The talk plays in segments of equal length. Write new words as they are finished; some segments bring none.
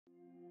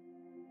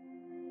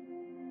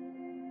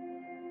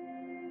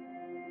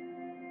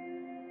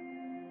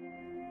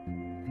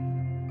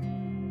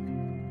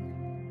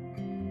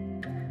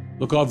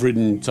Look, I've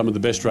ridden some of the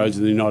best roads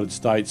in the United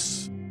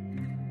States,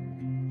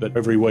 but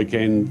every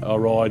weekend I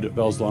ride at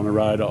Bellsliner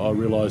Road, I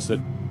realise that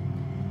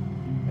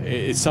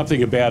it's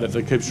something about it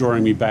that keeps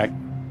drawing me back.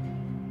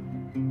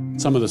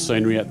 Some of the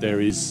scenery out there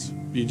is,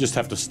 you just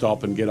have to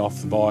stop and get off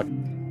the bike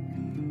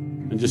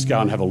and just go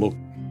and have a look.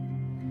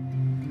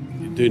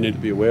 You do need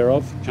to be aware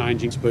of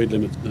changing speed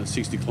limits,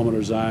 60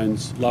 kilometre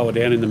zones, lower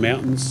down in the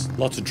mountains,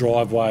 lots of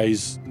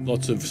driveways,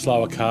 lots of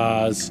slower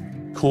cars,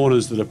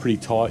 corners that are pretty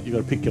tight, you've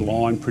got to pick your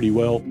line pretty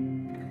well.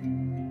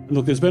 And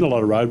look, there's been a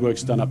lot of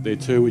roadworks done up there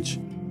too, which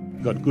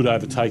got good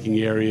overtaking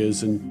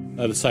areas and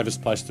are the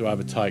safest place to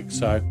overtake.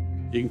 So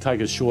you can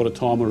take as short a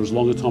time or as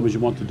long a time as you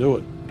want to do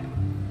it.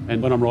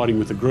 And when I'm riding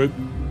with a group,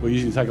 we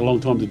usually take a long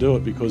time to do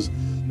it because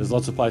there's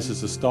lots of places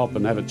to stop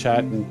and have a chat,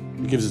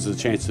 and it gives us a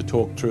chance to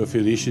talk through a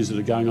few of the issues that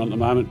are going on at the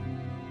moment.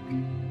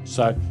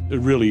 So it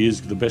really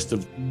is the best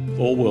of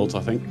all worlds, I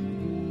think.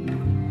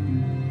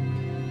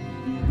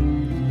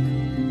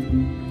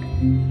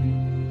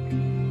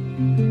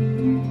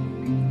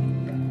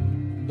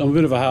 I'm a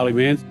bit of a Harley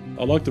man.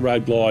 I like the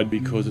Road Glide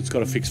because it's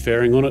got a fixed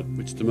fairing on it,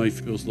 which to me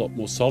feels a lot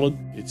more solid.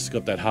 It's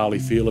got that Harley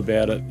feel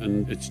about it,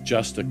 and it's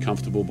just a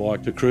comfortable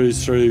bike to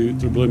cruise through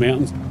the Blue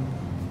Mountains.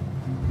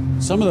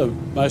 Some of the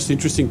most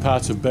interesting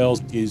parts of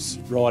Bells is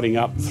riding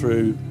up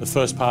through the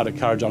first part of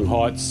Kurrajong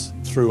Heights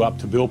through up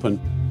to Bilpin,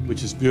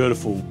 which is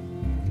beautiful.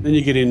 Then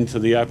you get into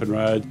the open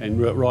road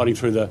and riding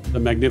through the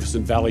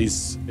magnificent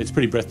valleys. It's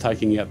pretty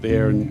breathtaking out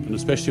there, and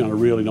especially on a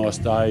really nice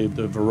day,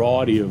 the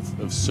variety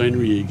of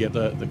scenery you get,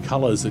 the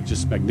colours are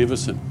just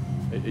magnificent.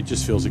 It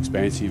just feels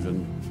expansive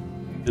and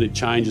it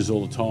changes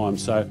all the time.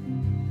 So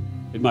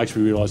it makes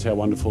me realise how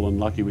wonderful and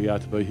lucky we are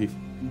to be here.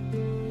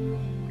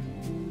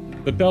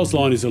 But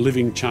Bellsline is a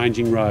living,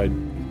 changing road.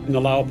 In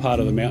the lower part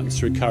of the mountains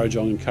through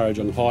Kurrajong and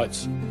Kurrajong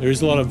Heights, there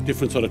is a lot of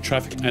different sort of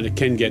traffic, and it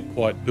can get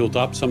quite built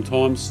up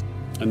sometimes.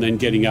 And then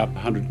getting up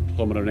 100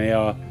 kilometre an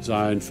hour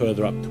zone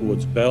further up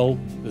towards Bell,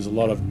 there's a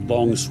lot of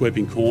long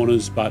sweeping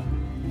corners, but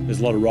there's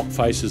a lot of rock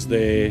faces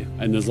there,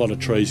 and there's a lot of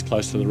trees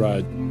close to the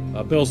road.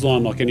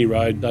 Bellsline, like any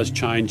road, does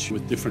change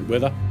with different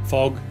weather.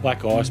 Fog,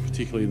 black ice,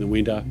 particularly in the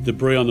winter,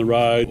 debris on the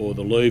road, or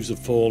the leaves have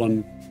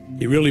fallen.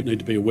 You really need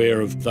to be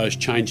aware of those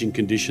changing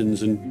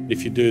conditions, and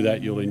if you do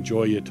that, you'll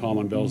enjoy your time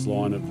on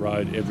Bellsline of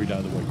road every day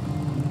of the week.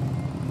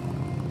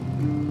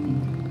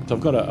 So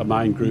I've got a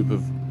main group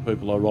of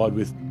people I ride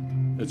with.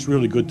 It's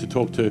really good to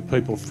talk to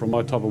people from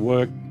my type of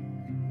work.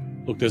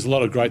 Look, there's a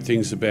lot of great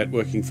things about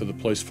working for the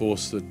police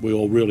force that we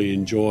all really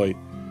enjoy.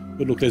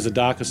 But look, there's a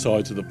darker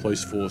side to the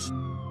police force.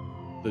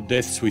 The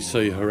deaths we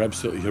see are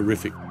absolutely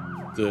horrific.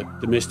 The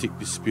domestic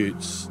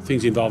disputes,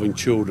 things involving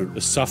children,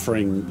 the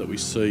suffering that we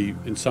see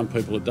in some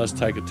people, it does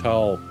take a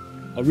toll.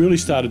 I really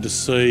started to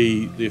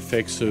see the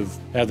effects of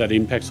how that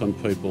impacts on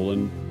people,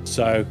 and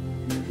so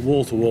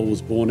Wall to Wall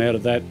was born out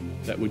of that.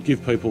 That would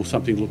give people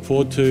something to look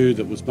forward to,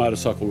 that was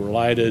motorcycle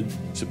related,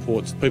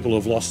 supports people who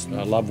have lost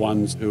loved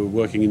ones who are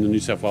working in the New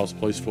South Wales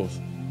Police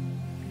Force.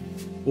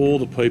 All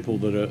the people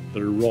that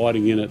are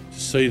riding in it, to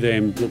see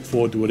them look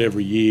forward to it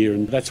every year,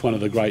 and that's one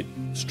of the great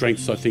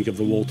strengths, I think, of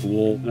the Wall to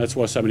Wall, and that's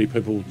why so many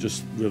people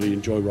just really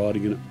enjoy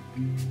riding in it.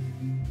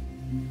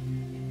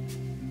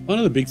 One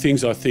of the big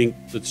things I think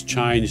that's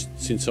changed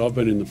since I've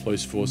been in the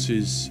police force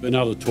is being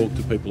able to talk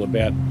to people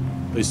about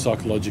these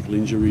psychological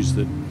injuries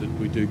that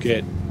we do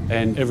get.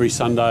 And every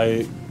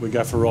Sunday we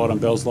go for a ride on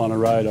Bellsliner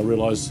Road. I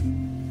realise,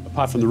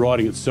 apart from the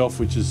riding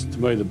itself, which is to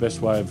me the best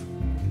way of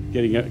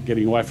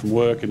getting away from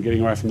work and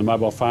getting away from the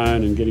mobile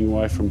phone and getting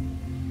away from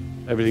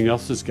everything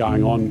else that's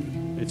going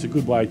on, it's a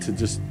good way to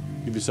just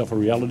give yourself a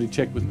reality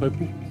check with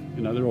people.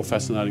 You know, they're all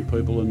fascinating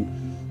people,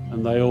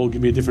 and they all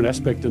give me a different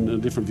aspect and a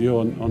different view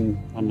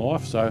on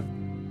life. So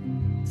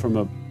from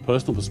a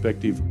personal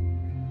perspective,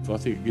 I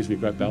think it gives me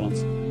great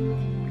balance.